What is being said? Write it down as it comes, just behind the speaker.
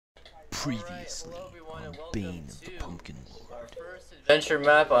Previously on Bane of the Pumpkin Lord. Adventure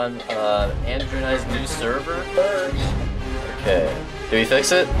map on Andrew and I's new server. Okay. Did we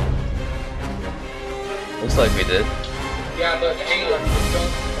fix it? Looks like we did. Yeah, but hang on,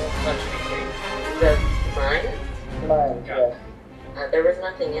 don't touch anything. The mine? Mine, yes. There was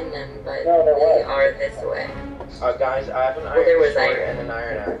nothing in them, but No, there they was. are this way. Guys, I have an Well, there was sword iron. and an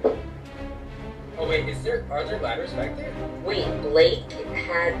iron axe. Oh wait, are there ladders back there? Wait, Blake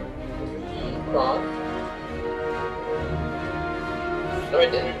had the cloth? No, I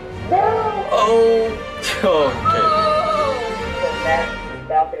didn't. Oh! Okay. From that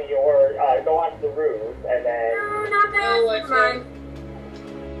balcony or go onto the roof and then... No, not that. No, I Mine.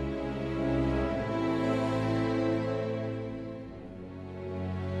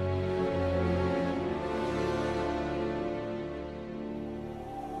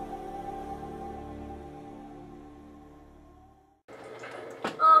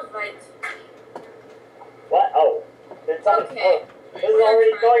 All right. What? Oh. Did something... Okay. Oh, this is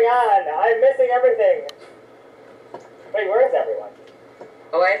already going on. I'm missing everything. Wait, where is everyone?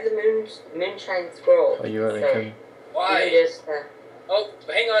 Oh, I have the moonshine scroll. Oh, you are so making... Why? you can just Oh,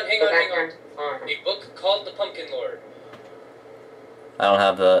 hang on. go back A down to the farm. book called The Pumpkin Lord. I don't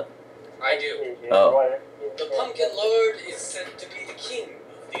have that. I do. Oh. The Pumpkin Lord is said to be the king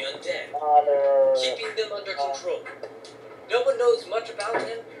of the undead, Father... keeping them under control. No one knows much about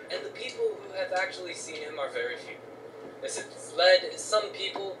him, and the people who have actually seen him are very few. This has led some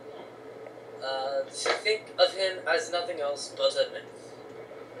people to think of him as nothing else but a myth.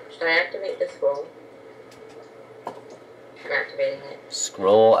 Should I activate the scroll? I'm activating it.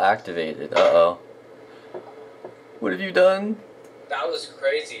 Scroll activated. Uh-oh. What have you done? That was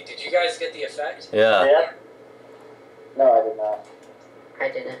crazy. Did you guys get the effect? Yeah. Yep. No, I did not. I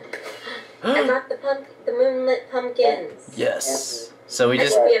didn't. I got the moonlit pumpkins. Yes. So we I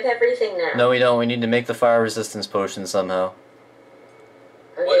just... think we have everything now. No, we don't. We need to make the fire resistance potion somehow.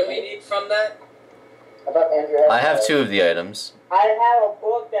 Okay. What do we need from that? I thought Andrew had... I have 2 of the items. I have a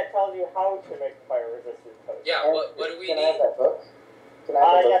book that tells you how to make fire resistant potion. Yeah, what do we Can I need? have that book? Can I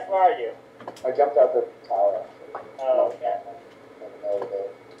have that yes, where are you? I jumped out the tower. Oh, okay.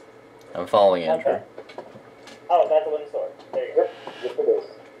 I'm following Andrew. Okay. Oh, that's a wooden sword. There you go. Yep, it is.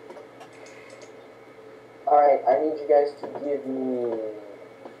 Alright, I need you guys to give me...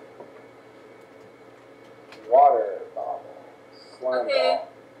 water bottle. Slime Okay. ball.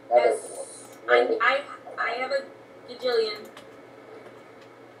 That Yes. is one. I have a gajillion.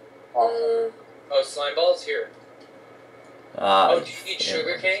 Awesome. Oh, slime balls? Here. Ah. Oh, do you need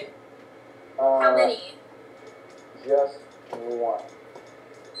sugar cane? How many? Just one.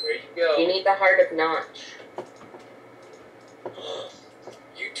 There you You go. need the heart of Notch.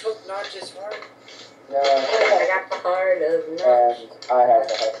 You took Notch's heart? No, I got the heart of and Notch. I have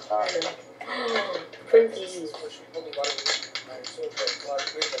the head on. Princes. Holy water, iron sword, red water,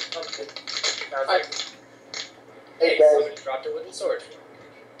 green, and pumpkin. Now it's like, hey, guys. somebody dropped a wooden sword.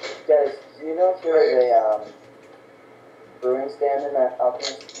 Guys, do you know if there's a brewing stand in that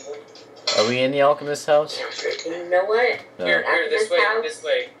alchemist? Are we in the alchemist's house? You know what? No. Here, this way, House? this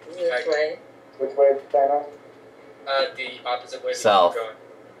way. This way. Which way is Thanos? The opposite way that South. you're going.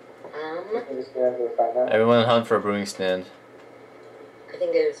 You can just get into the front now. Everyone hunt for a brewing stand. I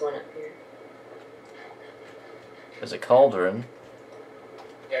think there's one up here. There's a cauldron.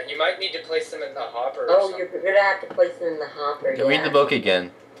 Yeah, you might need to place them in the hopper or Oh, something. you're gonna have to place them in the hopper. Yeah. Read the book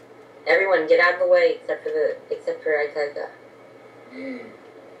again. Everyone, get out of the way except for Aikaika.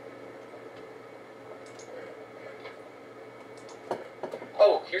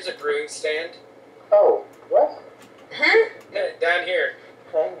 Oh, here's a brewing stand. Oh, what? Huh? Down here.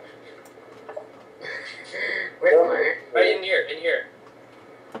 Okay. Where's Mark? Right in here.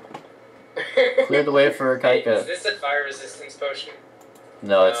 Clear the way for Hey, is Kaika. this a fire resistance potion?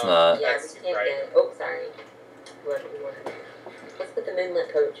 No, it's No. not. Yeah, That's we can't right. get it. Oh, sorry. What? Let's put the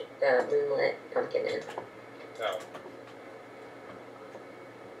moonlit pumpkin in. No.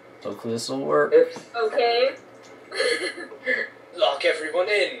 Hopefully this will work. Oops. Okay. Lock everyone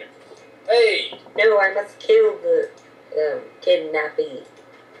in. Hey! No, I must kill the kidnappee.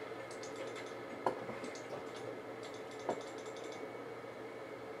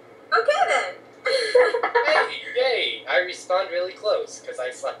 Okay then. Hey! Yay! I respawned really close because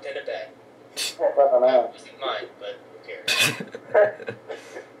I slept in a bed. I don't know. It wasn't mine, but who cares?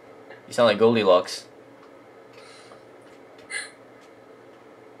 You sound like Goldilocks.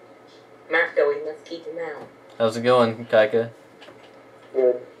 Marco, we must keep him out. How's it going, Kaika?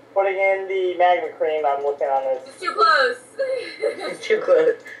 Good. Putting in the magma cream, I'm looking on this. It's too close. It's too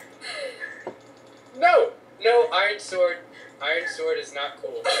close. No! No, Iron Sword. Iron Sword is not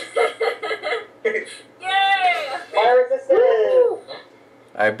cool. Yay! Fire resistance!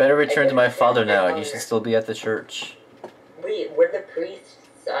 I better return to my father now. He should still be at the church. Wait, we're the priest's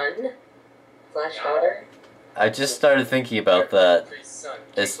son? Slash daughter? I just started thinking about that. Priest's son.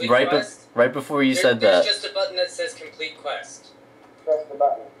 It's Complete quest? right before you said There's that. just a button that says complete quest. Press the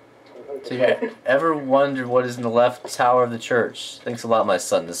button. Complete the Do quest. you ever wonder what is in the left tower of the church? Thanks a lot, my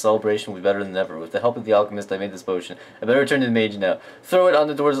son. The celebration will be better than ever. With the help of the alchemist, I made this potion. I better return to the mage now. Throw it on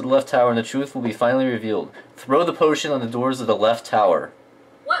the doors of the left tower, and the truth will be finally revealed. Throw the potion on the doors of the left tower.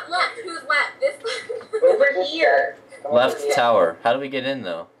 What left? Who's left? This left? Over here! Left tower. How do we get in,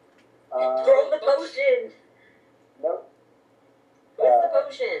 though? Throw the potion! Nope. Where's the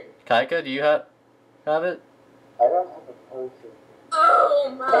potion? Kaika, do you have it? I don't have a potion.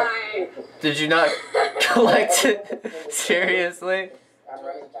 Oh my. Did you not collect it? Seriously? I'm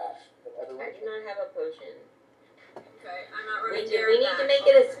running back. But I everyone do not have a potion. Okay, I'm not running Wait, did near we need that. to make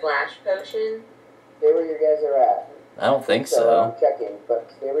it a splash potion? stay where you guys are at. I don't think I'm so. checking, but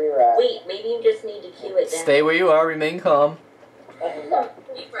stay where you're at. Wait, maybe you just need to cue it down. Stay where you are, remain calm.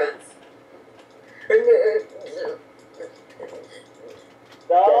 Deep breaths.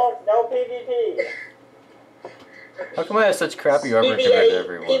 No PvP. How come I have such crappy armor compared to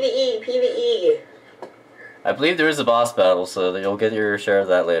everyone? PvE, PvE. I believe there is a boss battle, so that you'll get your share of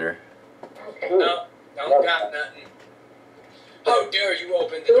that later. Okay. No, don't got nothing. How dare you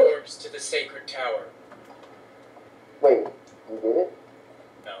open the doors to the sacred tower? Wait, you did it?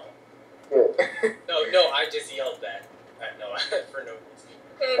 No. Good. No, I just yelled that. No, for no reason.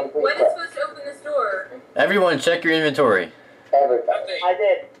 Okay, Complete when is quest. supposed to open this door? Everyone, check your inventory. Everybody. Nothing. I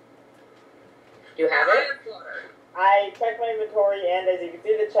did. Do you have I it? have water. I checked my inventory, and as you can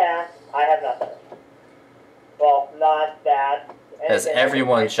see the chat, I have nothing. Well, not that. Has Anything.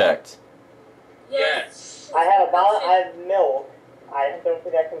 everyone checked? Yes. I have a bottle. I have milk. I don't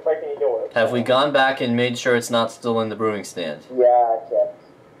think I can break any doors. Have we gone back and made sure it's not still in the brewing stand? Yeah, I checked.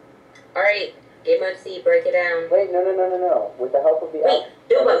 Alright, Game Mode C, break it down. Wait, no. With the help of the Wait,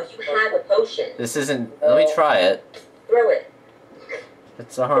 Bilbo, you have a potion. This isn't... Let me try it. Throw it.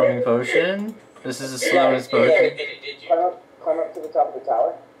 It's a harming potion. This is a slowness You potion. did it, did you? Climb up to the top of the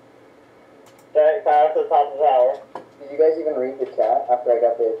tower. Climb up to the top of the tower. Did you guys even read the chat after I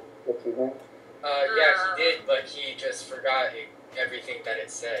got the achievement? Yeah, he did, but he just forgot everything that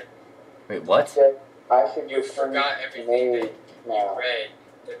it said. Wait, what? Said I should You return forgot everything mage that now. you read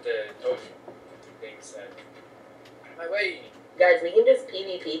that the potion thing said. My way. Guys, we can just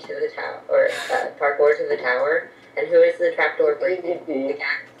PvP to the tower, or parkour to the tower. And who is the trapdoor breaking? The PvP.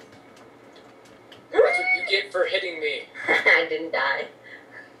 cat. That's what you get for hitting me. I didn't die.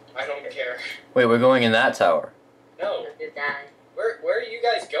 I don't care. Wait, we're going in that tower. No. I didn't die. Where are you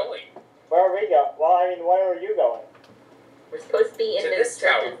guys going? Where are we going? Well, I mean, where are you going? We're supposed to be in To this this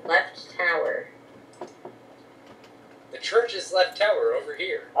tower. church's left tower. The church's left tower over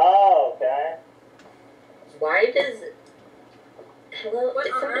here. Oh, okay. Why does... Hello? What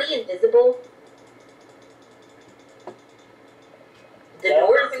Is on somebody invisible? The Yeah.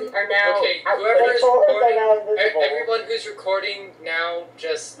 doors are now Okay, out. whoever is The doors are recording, now invisible. everyone who's recording now,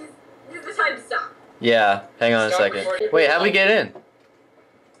 just This is the time to stop. Yeah, hang on a Stop second. recording. Wait, how'd we get in?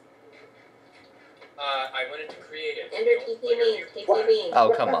 I went into creative. Andrew, Don't TP let me. your- TP me. Oh,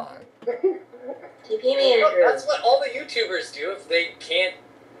 come on. TP me, Look, Andrew. that's what all the YouTubers do if they can't,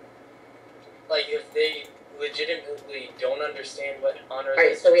 like, if they legitimately don't understand what on earth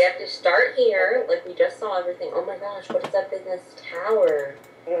Alright, is. so we have to start here, like we just saw everything. Oh my gosh, what is up in this tower?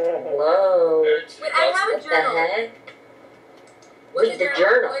 Whoa. Wait, I have a What the journal. heck? What's Read the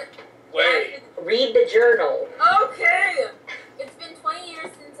journal. What- Wait. Read the journal. Okay. It's been 20 years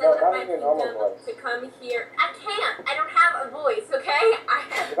since I No, left not my in your normal kingdom voice. to come here. I can't. I don't have a voice, okay? I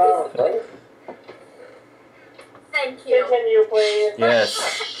have You don't have a this. voice? Thank you. Continue, please. Yes.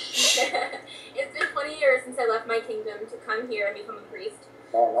 It's been 20 years since I left my kingdom to come here and become a priest.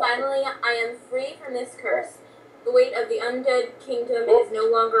 No, no. Finally, I am free from this curse. The weight of the undead kingdom is no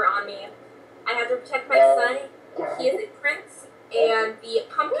longer on me. I have to protect my son. He is a prince, and the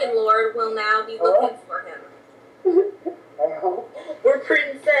pumpkin lord will now be looking for him. I hope. Where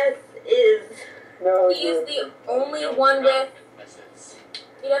Princess is. No, He is the only one with.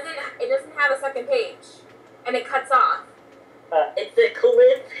 It doesn't have a second page, and it cuts off. It's a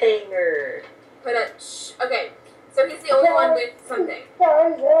cliffhanger. But okay, so he's the only one with something.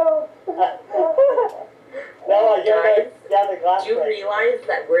 Guys, help! No, you have Guys, the glass do you thing. realize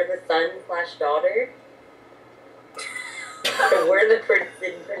that we're the son/daughter? So we're the prince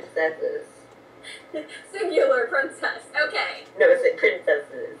and princesses. Singular princess. Okay. No, is it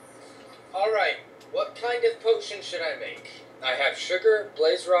princesses? Alright, what kind of potion should I make? I have sugar,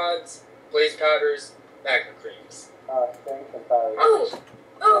 blaze rods, blaze powders, magma creams. Strength and power.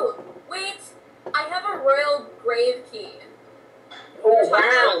 Oh, wait. I have a royal grave key. Oh,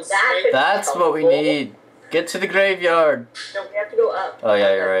 wow, That's what we need. Get to the graveyard. No, we have to go up. Oh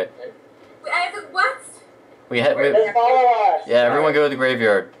yeah, you're right. Wait, I have to what? Just follow us. Yeah, everyone go to the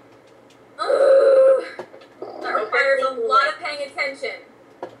graveyard. That requires a lot of paying attention.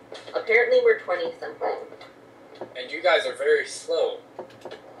 Apparently we're 20 something. And you guys are very slow.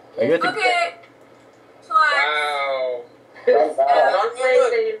 Are you at the Okay. Relax. Wow. Long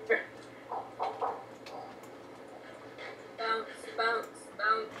legs and your Bounce, bounce,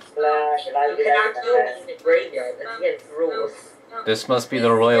 bounce. Flash, You cannot do it in the graveyard. That's against the rules. This must be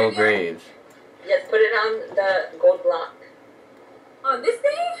the royal grave. Yes, put it on the gold block. On this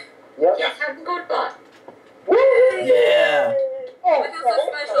thing? Yep. Yeah. Just have the gold block. Yeah. What is so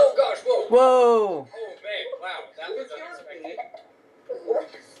special? Oh gosh, whoa. Whoa. Oh man, wow, that was unexpected.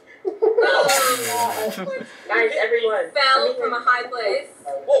 Guys, everyone. Fell from a high place.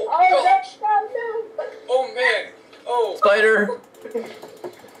 Whoa, gosh. Oh man. Oh. Spider.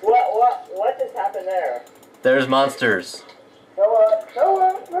 What just happened there? There's monsters. Noah!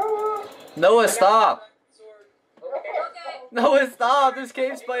 Noah, stop. Okay. Noah, stop. There's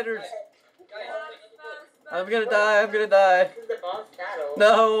cave spiders. I'm gonna die. I'm gonna die. This is the boss battle.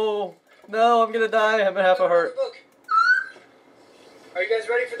 No. No, I'm gonna die. I'm gonna have a heart. Are you guys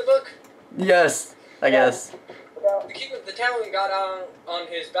ready for the book? Yes, I guess. The king of the town got on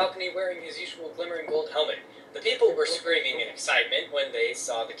his balcony wearing his usual glimmering gold helmet. The people were screaming in excitement when they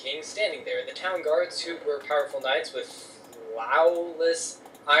saw the king standing there. The town guards, who were powerful knights with flawless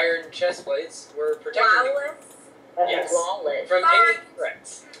iron chest plates, were protecting him. Yes. Flawless. From any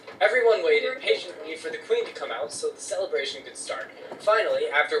threats. Everyone waited patiently for the queen to come out so the celebration could start. Finally,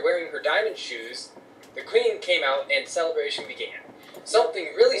 after wearing her diamond shoes, the queen came out and celebration began. Something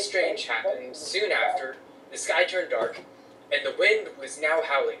really strange happened soon after. The sky turned dark, and the wind was now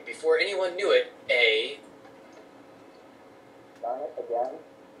howling. Before anyone knew it, a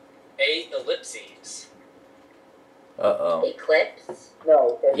ellipses. Uh-oh. Eclipse.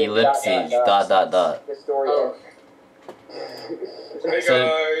 No. Ellipses. Dot, dot, dot. The story Oh. Hey So-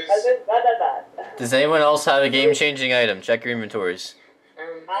 guys! Does anyone else have a game-changing item? Check your inventories.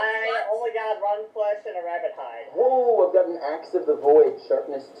 I only got run flesh and a rabbit hide. Whoa, I've got an Axe of the Void,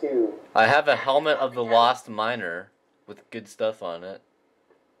 sharpness 2. I have a helmet of the lost miner with good stuff on it.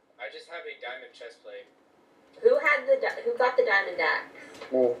 I just have a diamond chest plate. Who got the diamond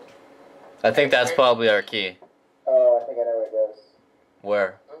axe? Me. I think that's probably our key. Oh, I think I know where it goes.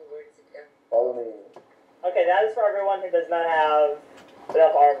 Where? Oh, where does it go? Follow me. Okay, that is for everyone who does not have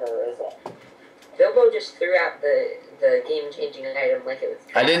enough armor as well. Bilbo just threw out the game-changing item like it was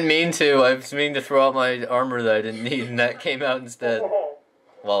trash. I didn't mean to. I was meaning to throw out my armor that I didn't need, and that came out instead.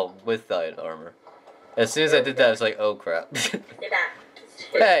 Well, with that armor. As soon as I did that, I was like, oh crap. Stay back.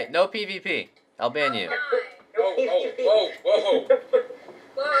 Hey, no PvP. I'll ban you. Whoa, whoa, whoa, whoa,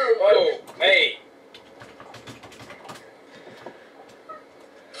 Whoa. whoa, hey!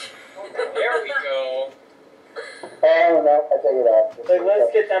 There we go. Oh, no, I take it off. The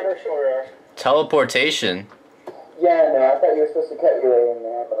list gets ever shorter. Teleportation? Yeah, no, I thought you were supposed to cut your way in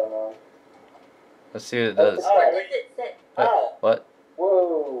there, but I'm wrong. Let's see what it does. What does it say? Oh. What?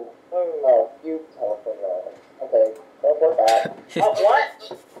 Whoa. Oh, you teleport that. Okay, teleport that. Oh,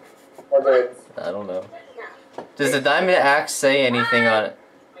 what? We're good. I don't know. Does the diamond axe say anything on it?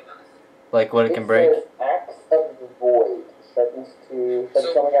 Like what it can break? Says Axe of the Void, sharpness 2. But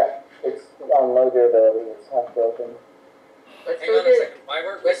it's So- only got, it's on low durability, it's half broken. Let's Hang go on a to... second. Why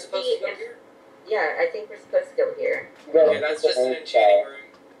weren't we Let's supposed see to go if- here? Yeah, I think we're supposed to go here. You guys, Okay, that's this is just the an mage enchanting tower. room.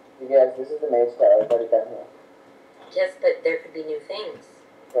 You guys, this is the mage tower. I've already been here. Yes, but there could be new things.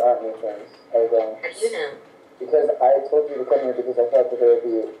 There aren't new things. I was wrong. How do you know? Because I told you to come here because I thought that there would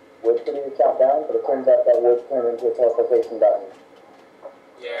be wood for me to chop down, but it turns out that wood turned into a teleportation button.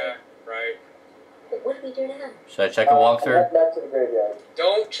 Yeah, right. But what do we do now? Should I check a walkthrough? Head back to the graveyard.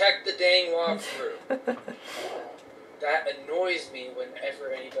 Don't check the dang walkthrough. That annoys me whenever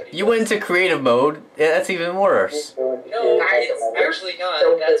anybody. You does went into that. creative mode. Yeah, that's even worse. Just go into No, Guys, it's graveyard. actually not.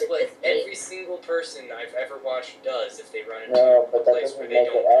 so That's good what at this game. every single person I've ever watched does if they run into No, a but that place where doesn't they make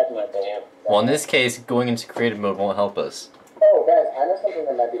don't it know what to do. admirable. Well, in this case, going into creative mode won't help us. Oh, guys, I know something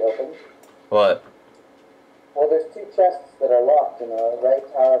that might be open. What? Well, there's 2 chests that are locked in the right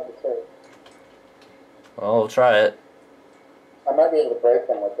tower of the church. Well, we'll try it. I might be able to break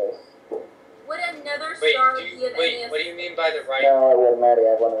them with this. Would another Wait, star be of any what do you mean by the right? No, it wouldn't matter.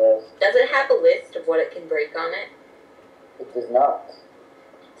 I have one of those. Does it have a list of what it can break on it? It does not.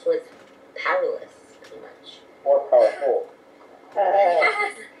 So it's powerless, pretty much. More powerful.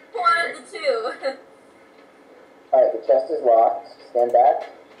 Yes, one of the chest is locked. Stand back.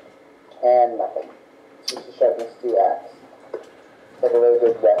 And nothing. It's just a sharpness 2 axe. It's like a really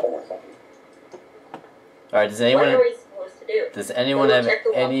good weapon or something. Alright, does What anyone... are we supposed to do? Does anyone Go have check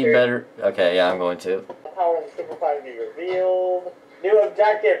the any walkthrough. better... Okay, yeah, I'm going to. Power and super power be revealed. New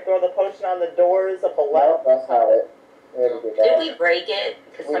objective, throw the potion on the doors up No, below. that's not it. We already did that. Did we break it?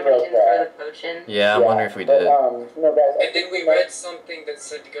 Because We somebody broke didn't throw that. the potion? Yeah, I'm wondering if we but, did. No, guys, I And then think we might- read something that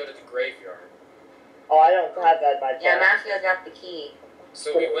said to go to the graveyard. Oh, I don't have that in my Yeah, chat. Mafia got the key.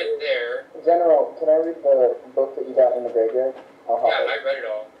 So we went there. General, can I read the book that you got in the graveyard? I'll help Yeah, it. I read it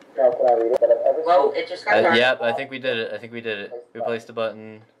all. No, can I read it? That I've ever Well, seen. it just got dark. Yep, I think we did it. I think we did it. We placed a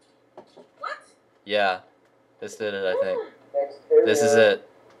button. What? Yeah. This did it, I think. Next area. This is it.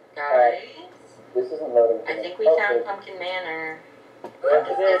 Guys, This isn't loading. I think we Oh, found wait. Pumpkin Manor. Where I'm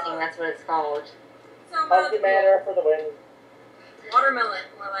just is it? guessing that's what it's called. So Pumpkin magical. Manor for the win. Watermelon,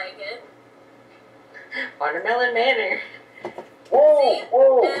 more like it. Watermelon Manor. Whoa,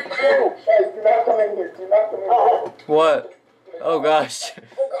 whoa, whoa! Guys, do not come in here. Do not come in here. Oh, What? Oh gosh. Oh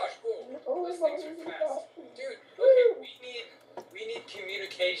gosh, whoa. Those things are fast. Dude, okay, we need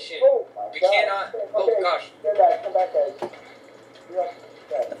communication. Oh my We God. cannot. Oh Okay, gosh. Come back, guys. You're up,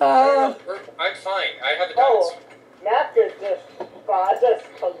 guys. Ah. I'm fine. I have a oh, dinosaur. Napkin's just fine.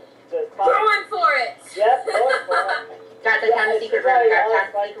 Going for it! Yep, going for it. Guys, I found a secret room.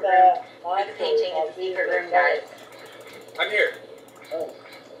 Guys, found a secret room. Make a painting in the secret room, guys. I'm here. Oh.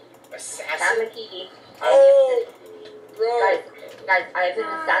 Found Assassin? the key. Oh, bro. Guys, I have an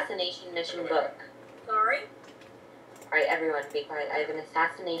assassination mission book. Sorry? Alright, everyone, be quiet. I have an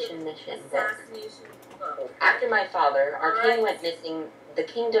assassination mission book. Assassination book. After my father, our king Alright. went missing, the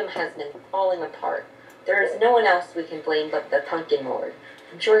kingdom has been falling apart. There is no one else we can blame but the Pumpkin Lord.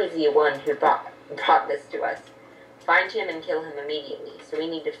 I'm sure he's the one who brought this to us. Find him and kill him immediately. So we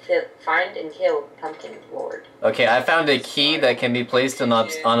need to find and kill the Pumpkin Lord. Okay, I found a key that can be placed on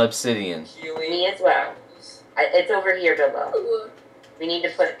obsidian. Healing. Me as well. It's over here, Bilbo. Ooh. We need to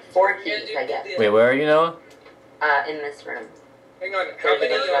put 4 keys, I guess, Wait, where are you, Noah? in this room. Hang on. How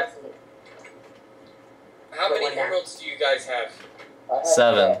many Put one down. emeralds do you guys have? I have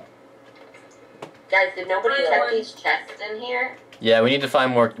 7. Guys, did nobody I check won. these chests in here? Yeah, we need to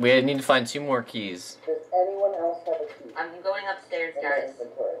find more. We need to find 2 more keys. Does anyone else have a key I'm going upstairs, in their guys.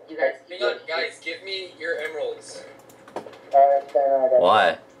 inventory? You guys Hang on, guys. Give me your emeralds. Alright, then I got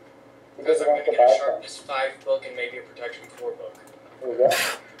Why? Because Because he I'm wants gonna to get buy a some. sharpness 5 book and maybe a protection 4 book. There you go.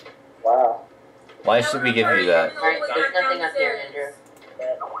 Wow. Why should we give you that? Alright, there's nothing up here, Andrew.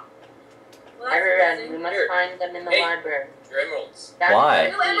 Well, that's Everyone, amazing. we must Here. find them in the Hey. library. Your emeralds. Guys, Why? we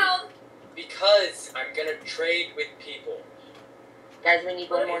need New one key. emerald. Because I'm gonna trade with people. Guys, we need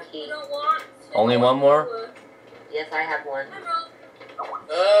one more You key. don't want Only one more? Yes, I have one. Emerald.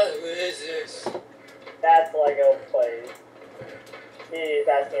 Who is this? That's Lego plays. He's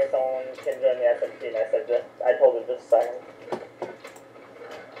asking if someone can join the SMT, and I said, I told him just a second.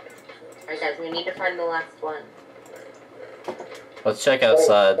 Alright, guys, we need to find the last one. Let's check Wait,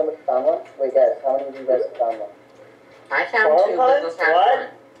 outside. somebody found one? Wait, guys, how many of you guys have found one? I found Farm 2, hunt? Bilbo found What? one.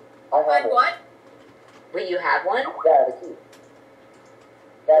 I have Find it. what? Wait, you have one? Yeah, the key.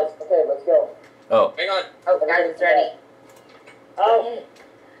 Guys, okay, let's go. Oh, Hang on. Oh, guys, it's ready. Oh,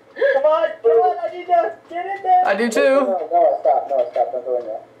 Okay. come on, I need to get in there! I do No, too. no, stop, don't go in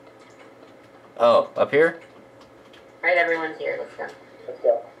yet. Oh, up here? Alright, everyone's here. Let's go. Let's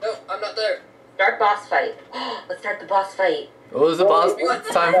go. No, I'm not there. Start boss fight. Let's start the boss fight. What was the boss? It's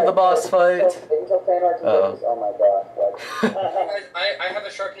time for the boss fight. Until Fanark can Uh-oh. get this. Oh my gosh, what? Guys, I have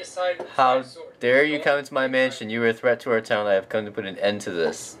a sharpness side. How sword. dare you come into my mansion? You are a threat to our town. I have come to put an end to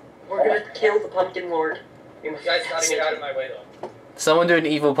this. We're gonna kill the Pumpkin Lord. We You must guys gotta get out of assassinate my way though. Someone do an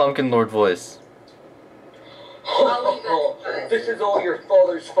evil pumpkin lord voice. I'll leave it. This is all your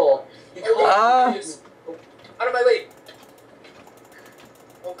father's fault. He Oh, Ah. please. Out of my way.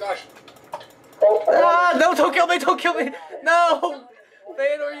 Oh gosh. Oh, Ah! No! Don't kill me! Don't kill me! No!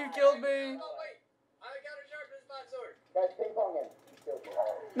 Theodore, you killed me! Oh wait. I got a sharpness 5 sword. guys, ping pong him. Killed me.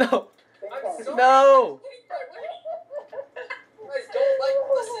 No! Ping I'm pong. sorry. No! You guys don't like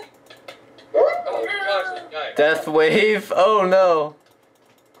listen. Oh gosh, this guy. Death wave! Oh no!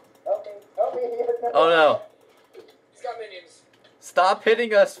 Help me, help me. He has no- Oh no! He's got minions. Stop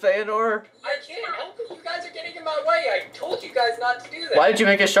hitting us, Theodore! I can't help it. You guys are getting in my way. I told you guys not to do that. Why did you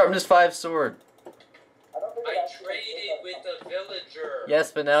make a sharpness 5 sword? I don't think I it actually traded with a villager.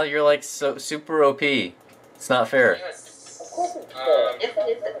 Yes, but now you're like so super OP. It's not fair. Yes. Of course it's fair.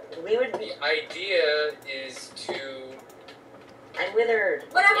 we would be. The idea is to. I'm withered.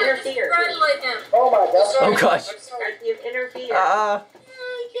 Whatever, just Interfere. congratulate him. Oh my Oh, gosh. sorry. Oh, gosh. I'm sorry. Guys, you've interfered. Ah!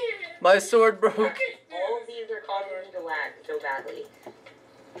 I can't. My sword broke. I can't do All of this. these are causing me to so badly.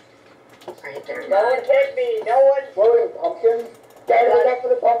 Right there. No one hit me. No one. Floating pumpkins? Guys, look out for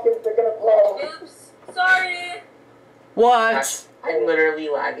the pumpkins. They're gonna blow. Oops. Sorry. What? I'm literally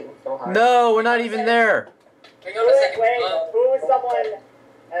lagging so hard. No, we're not even there. Hang on a second. Wait, who is someone?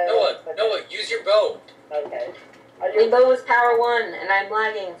 Noah, use your bow. Okay. Are My you? bow is power 1, and I'm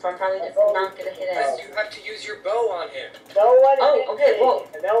lagging, so I'm probably just not gonna hit Because it. you have to use your bow on him. No one Oh, hit okay, me. whoa.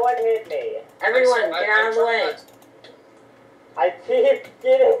 No one hit me. Everyone, get out of the way. I keep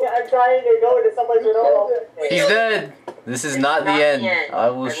getting. I'm trying to go to someone who don't know. He's dead. This is not the end. I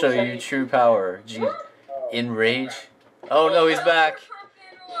will show you true power. Gee, enrage. Oh no, he's back.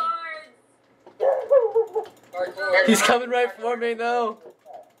 Hardcore. He's coming right for me. No.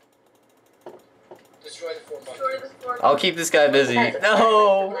 Destroy the 4 Destroy pumpkins. the 4 I'll keep this guy busy. No.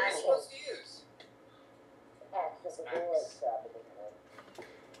 What are you supposed to use?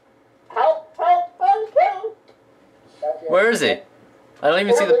 Help! Help! Help! Help! Where is he? I don't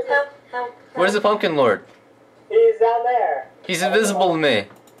even see the. Help, help. Where's the Pumpkin Lord? He's down there. He's invisible to me.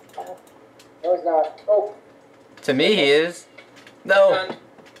 No, he's not. Oh, To me, he is. No. Done.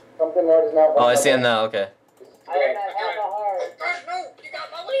 Pumpkin Lord is now. Oh, I see him now. Okay. I am at half a heart. Gosh, no! You got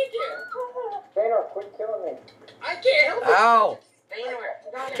my legion! Banner, quit killing me. I can't help it! Ow!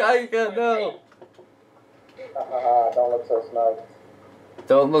 Baynor, Kaika, no. Haha, don't look so smug.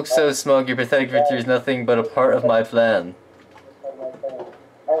 Don't look so smug. Your pathetic victory is nothing but a part of my plan.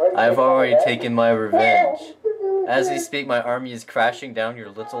 I've already taken my revenge. As we speak, my army is crashing down your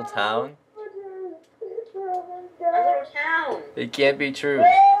little town. Our little town. It can't be true.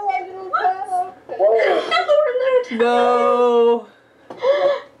 Whoa! No.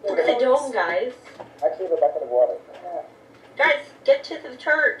 Look at the dome, guys. Actually, go back to the water. Guys, get to the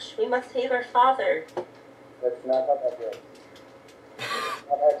church. We must save our father. That's not how that works.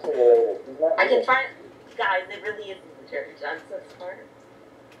 Not actually related. He's not. I can find... Guys, it really isn't the church. I'm so smart.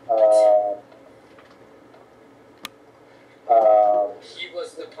 He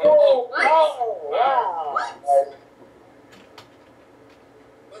was the pumpkin. Oh, Oh, wow. Guys,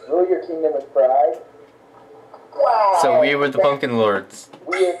 rule your kingdom with pride. Wow. So we were the Pumpkin Lords.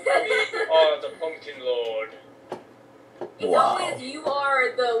 We We are the Pumpkin Lord. It's Wow. always you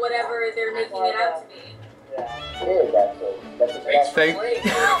are the whatever they're making it out to be. Yeah. it is actually. That's a Thanks fact. for playing.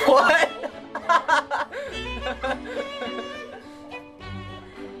 What?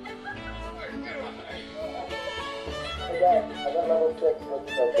 I got level 6.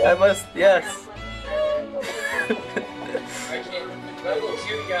 What's the I must. Yes. I can't. Level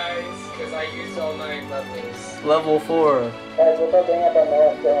 2, guys, because I used all my levels. Level 4. Guys, we'll start bringing up our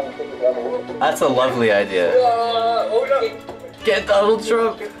Noah still on the secret level. That's a lovely idea. Oh no! Get Donald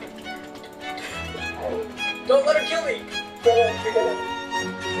Trump. Don't let him kill me!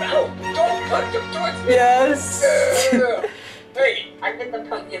 No! Don't punch him towards me! Yes. Hey! I've been the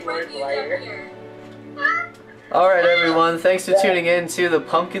pumpkin lord Right liar. here. Alright everyone, thanks for tuning in to the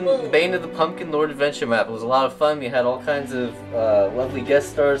Bane of the Pumpkin Lord adventure map. It was a lot of fun. We had all kinds of lovely guest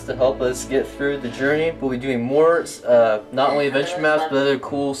stars to help us get through the journey. We'll be doing more, not only adventure maps, but other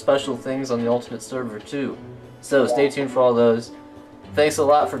cool special things on the alternate server too. So stay tuned for all those. Thanks a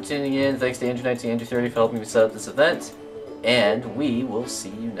lot for tuning in. Thanks to Andrew19 and Andrew30 for helping me set up this event. And we will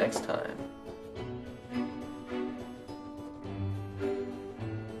see you next time.